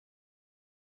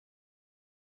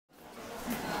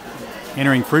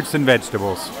Entering fruits and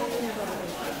vegetables.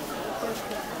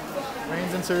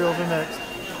 Grains and cereals are next.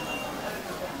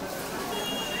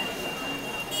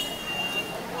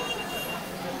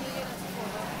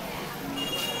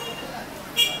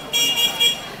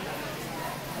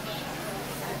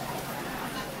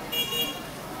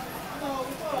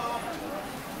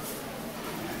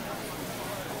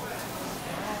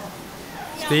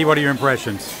 Steve, what are your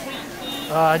impressions?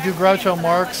 I do Groucho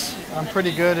Marx. I'm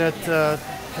pretty good at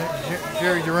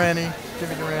Jimmy Durante,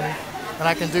 and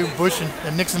I can do Bush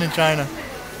and Nixon in China.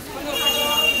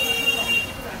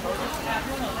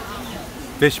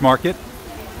 Fish market.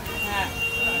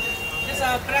 It's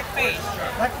a blackfish.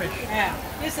 Blackfish. Yeah.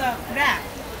 It's a crab.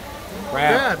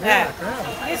 Crab. Yeah, crab.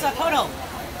 It's a turtle.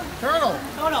 Turtle.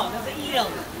 Turtle. That's an eel.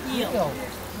 Eel.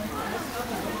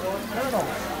 Turtle.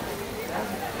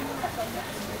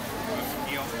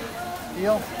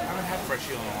 Eel. I haven't had fresh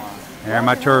eel in a while. Yeah,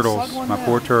 my turtles. My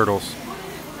poor turtles.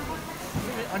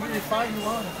 I'll give you 5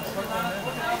 yuan if you start one there.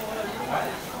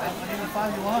 I'll give you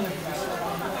 5 yuan if you just start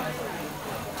one there.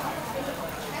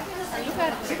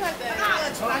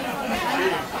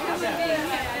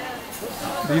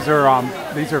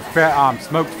 These are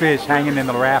smoked fish hanging in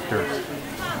the rafters.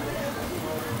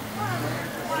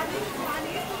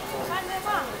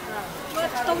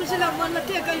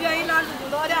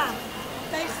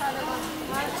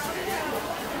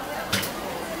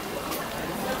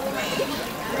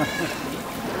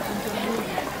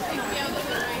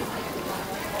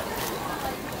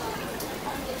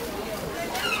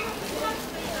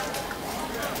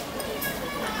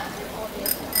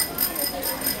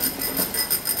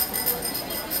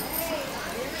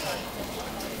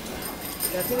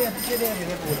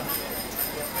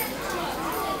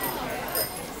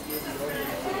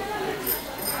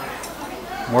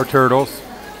 More turtles.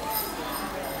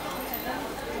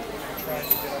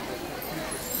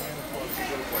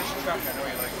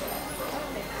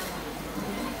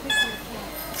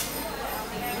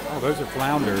 Oh, those are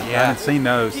flounder. Yeah. I haven't seen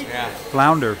those. Yeah.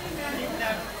 Flounder.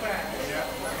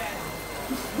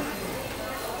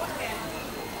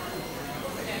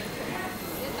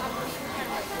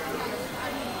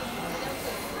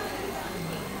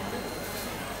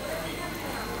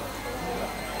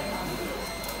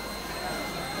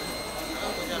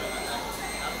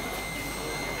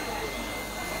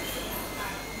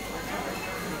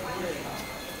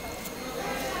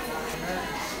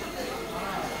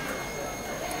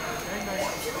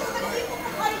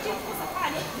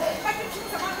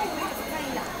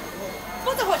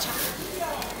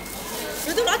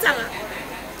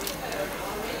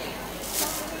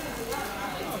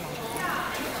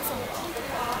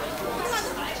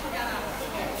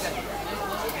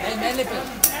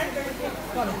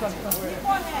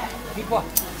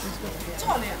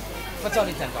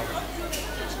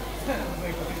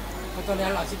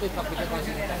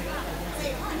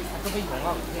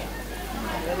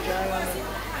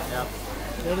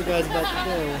 The other guy's about to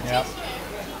go. Yep.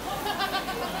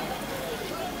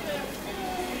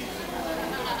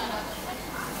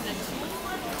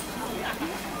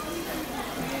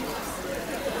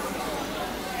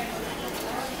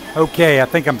 Okay, I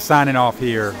think I'm signing off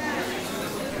here.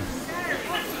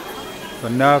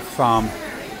 Enough of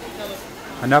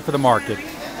the market.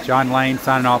 John Lane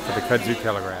signing off for the Kudzu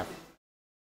Telegraph.